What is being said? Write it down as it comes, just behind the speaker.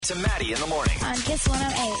and Maddie in the morning. On Kiss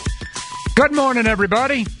 108. Good morning,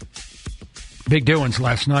 everybody. Big doings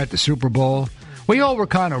last night, the Super Bowl. We all were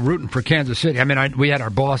kind of rooting for Kansas City. I mean, we had our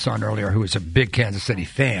boss on earlier who was a big Kansas City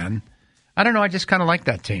fan. I don't know, I just kind of like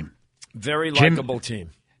that team. Very likable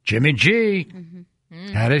team. Jimmy G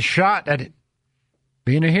had his shot at it,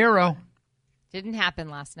 being a hero. Didn't happen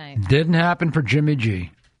last night. Didn't happen for Jimmy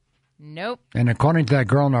G. Nope. And according to that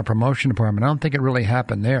girl in our promotion department, I don't think it really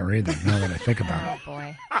happened there either, now that I think about it. Oh,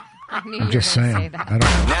 boy. I'm just saying. I don't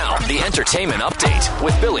know. Now, the entertainment update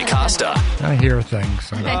with Billy Costa. I hear things.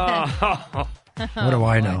 What do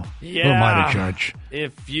I know? Yeah. Who am I to judge?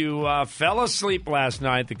 If you fell asleep last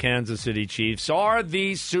night, the Kansas City Chiefs are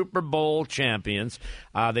the Super Bowl champions.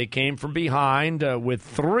 They came from behind with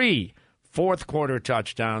 3 fourth-quarter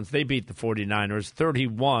touchdowns. They beat the 49ers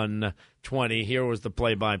 31-20. Here was the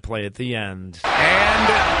play-by-play at the end. And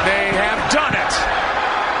they have done it.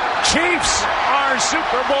 Chiefs are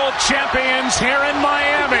Super Bowl champions here in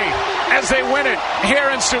Miami as they win it here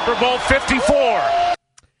in Super Bowl 54.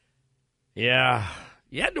 Yeah,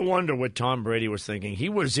 you had to wonder what Tom Brady was thinking. He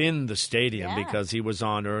was in the stadium because he was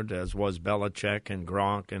honored, as was Belichick and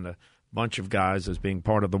Gronk and a bunch of guys, as being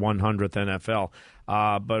part of the 100th NFL.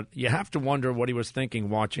 But you have to wonder what he was thinking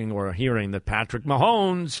watching or hearing that Patrick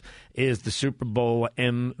Mahomes is the Super Bowl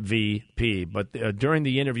MVP. But during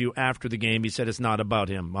the interview after the game, he said it's not about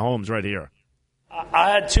him. Mahomes right here. I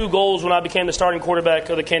had 2 goals when I became the starting quarterback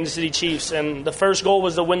of the Kansas City Chiefs, and the first goal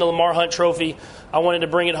was to win the Lamar Hunt Trophy. I wanted to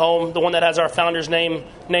bring it home, the one that has our founder's name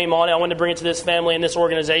on it. I wanted to bring it to this family and this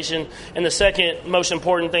organization. And the second most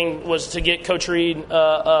important thing was to get Coach Reed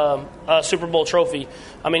a Super Bowl trophy.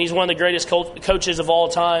 I mean, he's one of the greatest coaches of all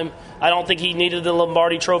time. I don't think he needed the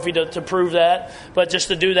Lombardi Trophy to prove that, but just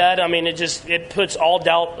to do that, I mean, it puts all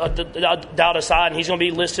doubt aside, and he's going to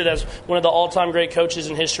be listed as one of the all-time great coaches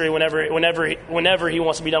in history whenever he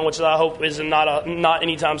wants to be done, which I hope is not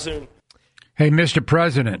anytime soon. Hey, Mr.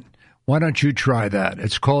 President, why don't you try that?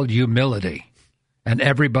 It's called humility, and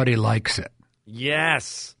everybody likes it.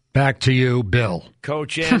 Yes. Back to you, Bill.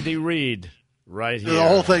 Coach Andy Reid, right here. The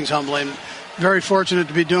whole thing's humbling. Very fortunate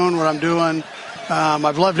to be doing what I'm doing.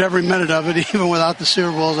 I've loved every minute of it, even without the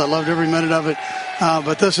Super Bowls. I loved every minute of it.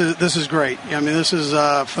 But this is great. I mean, this is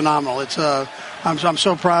phenomenal. It's I'm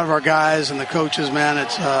so proud of our guys and the coaches, man.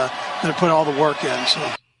 It's they put all the work in.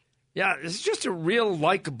 So. Yeah, it's just a real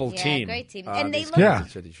likable team. Great team. And they look,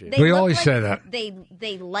 we always say that.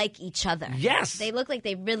 They like each other. Yes. They look like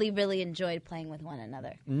they really, really enjoyed playing with one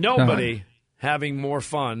another. Nobody having more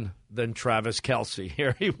fun than Travis Kelce.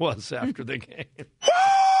 Here he was after the game.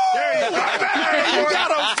 There you go. You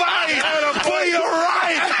gotta fight for your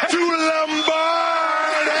right to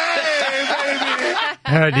Lombardi,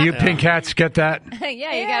 baby. Do you pink hats get that?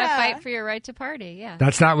 Yeah, you got to fight for your right to party. Yeah,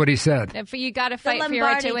 that's not what he said. You got to fight for your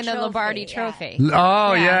right to win the Lombardi Trophy.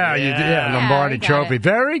 Oh yeah, Lombardi Trophy. It.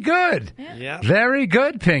 Very good. Yeah, very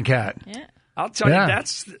good, pink hat. Yeah. I'll tell you,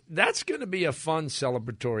 that's going to be a fun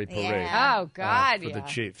celebratory parade. Yeah. Oh God, for the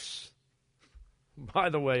Chiefs. By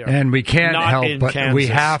the way, and we can't help but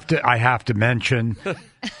I have to mention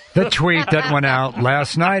the tweet that went out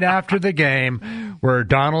last night after the game where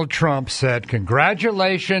Donald Trump said,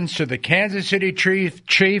 "Congratulations to the Kansas City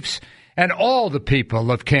Chiefs and all the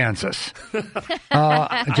people of Kansas."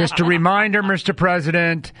 Just a reminder, Mr.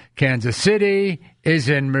 President, Kansas City is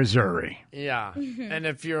in Missouri. Yeah, and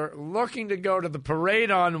if you're looking to go to the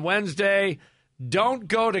parade on Wednesday, don't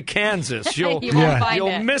go to Kansas. You'll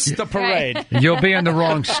miss the parade. Right. You'll be in the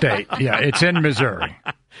wrong state. Yeah, it's in Missouri.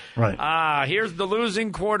 Right. Here's the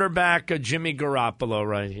losing quarterback, Jimmy Garoppolo,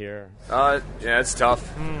 right here. Yeah, it's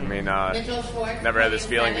tough. I mean, never had this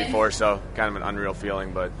feeling before, so kind of an unreal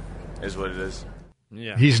feeling, but it is what it is.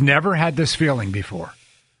 Yeah. He's never had this feeling before.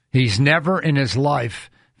 He's never in his life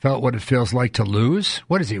felt what it feels like to lose.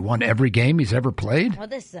 What has he won every game he's ever played? Well,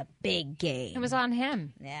 this is a big game. It was on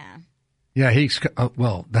him. Yeah. Yeah,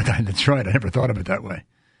 that's right. I never thought of it that way.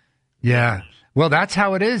 Yeah. Well, that's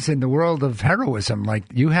how it is in the world of heroism. Like,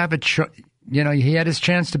 you have he had his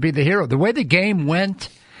chance to be the hero. The way the game went,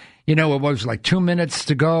 it was like 2 minutes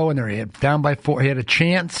to go, and he had down by 4. He had a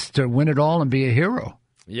chance to win it all and be a hero.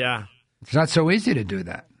 Yeah. It's not so easy to do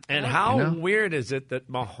that. And how weird is it that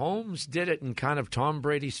Mahomes did it in kind of Tom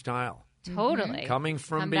Brady style? Totally. Coming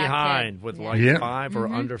from behind with 5 or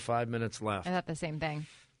under 5 minutes left. I thought the same thing.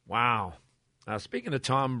 Wow. Speaking of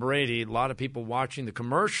Tom Brady, a lot of people watching the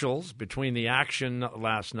commercials between the action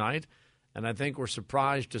last night, and I think we're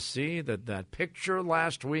surprised to see that picture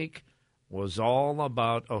last week was all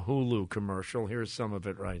about a Hulu commercial. Here's some of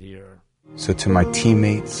it right here. So to my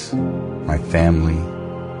teammates, my family,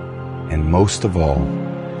 and most of all,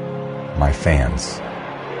 my fans,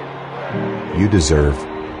 you deserve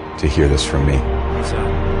to hear this from me. What's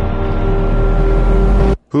that?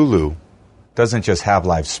 Hulu doesn't just have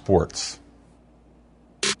live sports.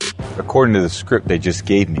 According to the script they just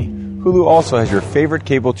gave me, Hulu also has your favorite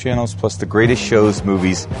cable channels plus the greatest shows,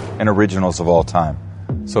 movies, and originals of all time.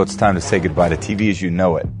 So it's time to say goodbye to TV as you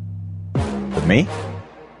know it. But me?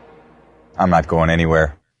 I'm not going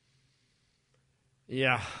anywhere.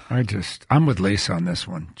 Yeah. I'm with Lisa on this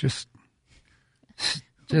one. Just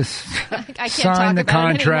I can't sign the talk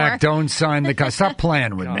about it contract. anymore. Don't sign the contract. Stop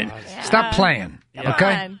playing with me. Yeah. Stop playing. Come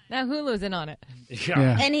Okay? on. Now Hulu's in on it.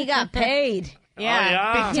 Yeah. And he got paid.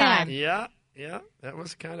 Yeah, big time. Yeah. That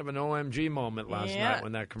was kind of an OMG moment last night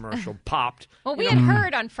when that commercial popped. Well, we had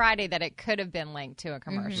heard on Friday that it could have been linked to a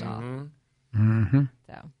commercial. Mm-hmm.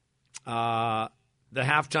 So, the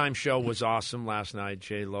halftime show was awesome last night.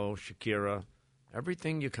 J-Lo, Shakira,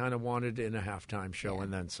 everything you kind of wanted in a halftime show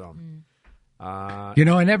and then some. I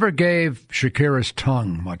never gave Shakira's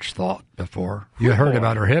tongue much thought before. You heard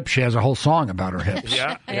about her hips. She has a whole song about her hips.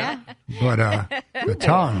 Yeah. But the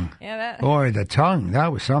tongue, the tongue,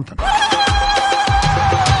 that was something.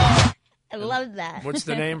 I love that. What's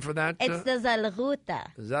the name for that? It's the Zalahuta.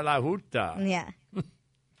 Zalahuta. Yeah.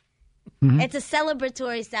 Mm-hmm. It's a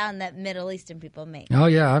celebratory sound that Middle Eastern people make. Oh,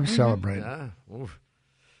 yeah, I'm celebrating.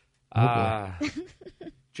 Yeah.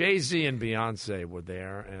 Jay-Z and Beyonce were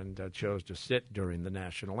there and chose to sit during the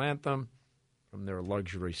national anthem from their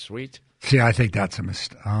luxury suite. See, I think that's a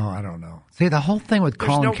mistake. Oh, I don't know. See, the whole thing with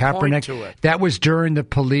Colin no Kaepernick, point to it. that was during the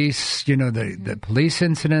police, the police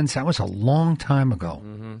incidents. That was a long time ago.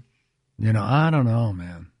 Mm-hmm. I don't know,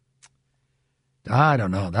 man. I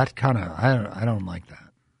don't know. That kind of, I don't like that.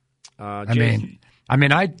 I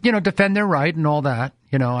defend their right and all that.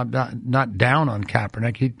 I'm not down on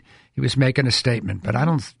Kaepernick. He was making a statement, but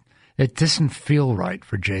it doesn't feel right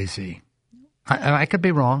for Jay-Z. I could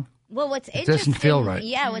be wrong. Well, what's It interesting, doesn't feel right.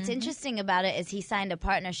 Yeah, what's interesting about it is he signed a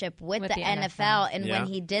partnership with the NFL, and when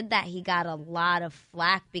he did that, he got a lot of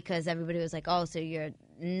flack because everybody was like, "Oh, so you're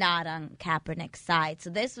not on Kaepernick's side." So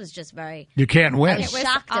this was just very. You can't win. I was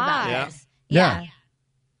shocked about this. Yeah.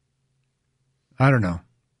 I don't know.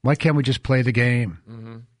 Why can't we just play the game?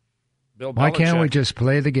 Mm-hmm. Why can't we just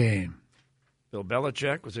play the game? Bill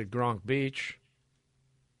Belichick was at Gronk Beach.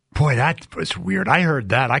 Boy, that was weird. I heard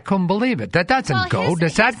that. I couldn't believe it. That doesn't go.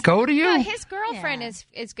 Does that go to you? No, his girlfriend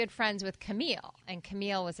is good friends with Camille, and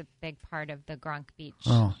Camille was a big part of the Gronk Beach.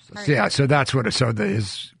 Oh, yeah. So that's what.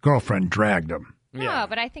 His girlfriend dragged him. No,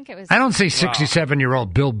 but I think it was. I don't see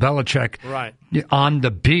 67-year-old Bill Belichick on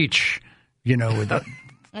the beach, with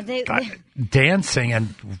dancing,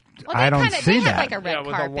 and I don't see that. They had like a red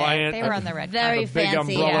carpet. They were on the red very carpet.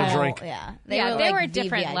 fancy. Big umbrella drink. Yeah, they were like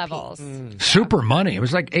different VVIP. levels. Super money. It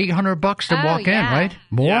was like $800 to walk in, right?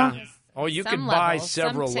 More? Yeah. Oh, you Some could buy levels,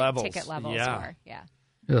 several some levels. Ticket levels were,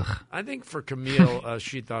 Ugh. I think for Camille,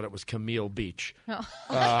 she thought it was Camille Beach.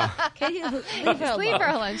 Can you leave her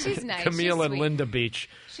alone? She's nice. Camille She's and sweet. Linda Beach.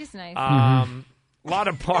 She's nice. A lot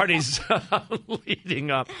of parties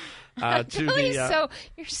leading up to Billy's the.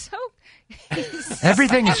 You're so.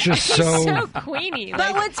 Everything is just so queeny.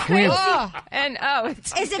 But what's crazy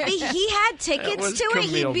is if he had tickets to it,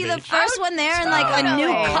 he'd be the Beach. first one there in like a new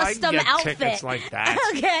custom I get outfit. tickets like that.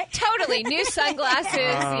 Okay, totally new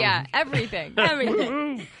sunglasses. Everything.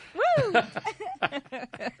 Woo!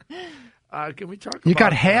 Can we talk? You about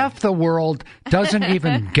got half the world doesn't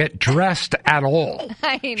even get dressed at all.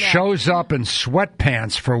 I know. Shows up in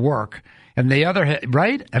sweatpants for work, and the other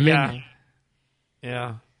right? I mean,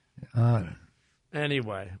 yeah.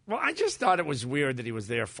 Anyway, well, I just thought it was weird that he was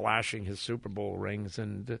there flashing his Super Bowl rings,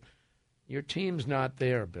 and your team's not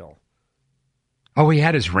there, Bill. Oh, he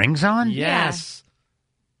had his rings on? Yes.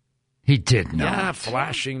 He did not. Yeah,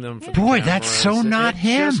 flashing them for Boy, the that's so cameras. not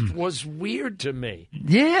him. It just was weird to me.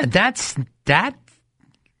 Yeah, that's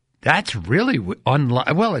really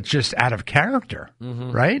well, it's just out of character,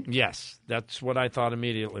 right? Yes, that's what I thought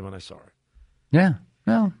immediately when I saw it. Yeah,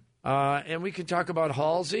 well. And we can talk about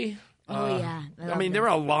Halsey. Oh, yeah. I mean, there are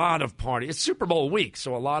a lot of parties. It's Super Bowl week,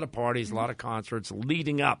 so a lot of parties, a lot of concerts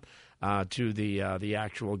leading up to the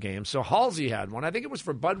actual game. So Halsey had one. I think it was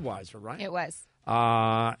for Budweiser, right? It was.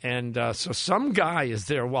 So some guy is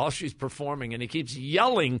there while she's performing, and he keeps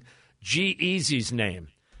yelling G-Eazy's name.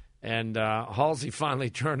 And Halsey finally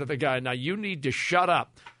turned to the guy, now you need to shut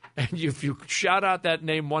up. And if you shout out that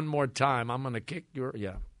name one more time, I'm going to kick your –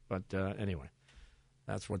 yeah. But anyway,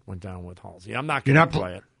 that's what went down with Halsey. I'm not going to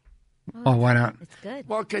play it. Oh, why not? It's good.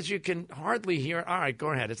 Well, because you can hardly hear it. All right, go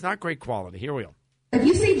ahead. It's not great quality. Here we go. If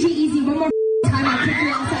you say G-Eazy one more time, I'll kick you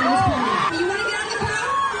outside of this party. You want to get on the crowd?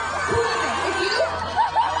 Who is it? If you?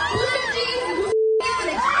 Who said G-Eazy? Who's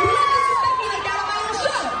it? Who disrespect me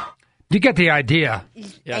You get the idea.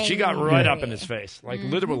 Yeah, she got right up in his face. Like,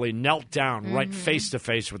 literally knelt down right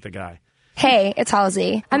face-to-face with the guy. Hey, it's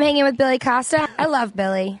Halsey. I'm hanging with Billy Costa. I love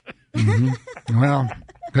Billy. Well,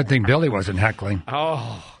 good thing Billy wasn't heckling.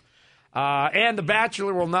 Oh. And The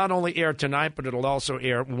Bachelor will not only air tonight, but it'll also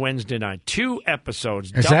air Wednesday night. 2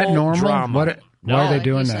 episodes. Is that normal? Drama. Why are they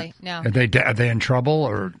doing that? No. Are they in trouble,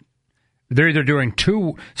 or they're either doing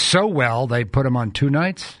 2 so well they put them on 2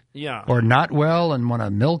 nights? Yeah. Or not well and want to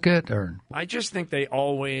milk it? Or I just think they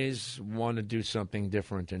always want to do something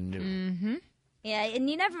different and new. Mm-hmm. Yeah, and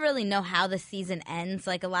you never really know how the season ends.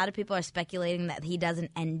 Like, a lot of people are speculating that he doesn't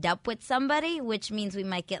end up with somebody, which means we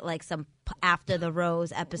might get, like, some After the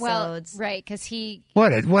Rose episodes. Well, right, because he...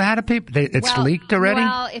 What? How do people... It's leaked already?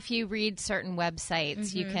 Well, if you read certain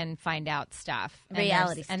websites, you can find out stuff.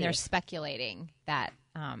 Reality and they're speculating that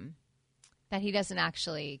that he doesn't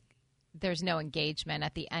actually... There's no engagement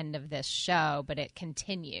at the end of this show, but it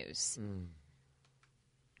continues.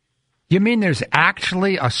 You mean there's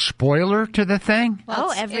actually a spoiler to the thing?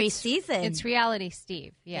 Well, every season. It's reality,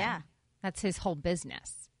 Steve. Yeah. That's his whole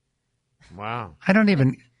business. Wow. I don't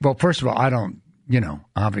even... Well, first of all, I don't,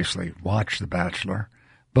 obviously watch The Bachelor.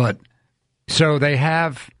 But, so they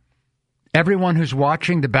have... Everyone who's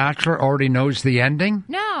watching The Bachelor already knows the ending?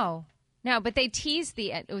 No, but they teased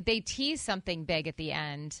something big at the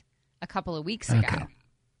end a couple of weeks ago. Okay.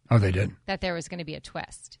 Oh, they did? That there was going to be a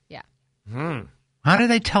twist. Yeah. How do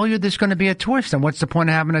they tell you there's going to be a twist? And what's the point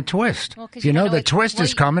of having a twist? Well, you know the twist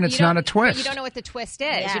is coming. It's not a twist. You don't know what the twist is.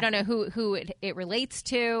 Yeah. You don't know who it relates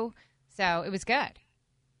to. So it was good.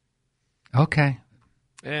 Okay.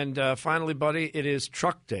 And finally, buddy, it is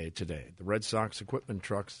Truck Day today. The Red Sox equipment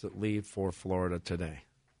trucks that leave for Florida today.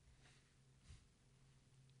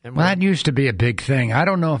 And well, that used to be a big thing. I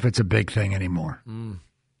don't know if it's a big thing anymore.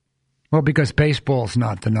 Well, because baseball's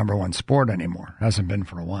not the number one sport anymore. Hasn't been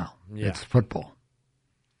for a while. Yeah. It's football.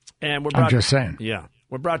 And I'm just saying. Yeah.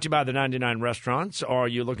 We're brought to you by the 99 Restaurants. Are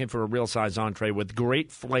you looking for a real-size entree with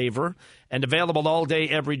great flavor and available all day,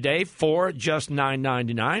 every day for just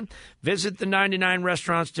 $9.99? Visit the 99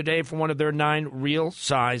 Restaurants today for one of their 9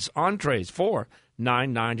 real-size entrees for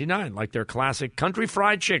 $9.99, like their classic country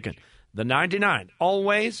fried chicken. The 99,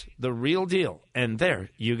 always the real deal. And there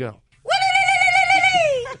you go.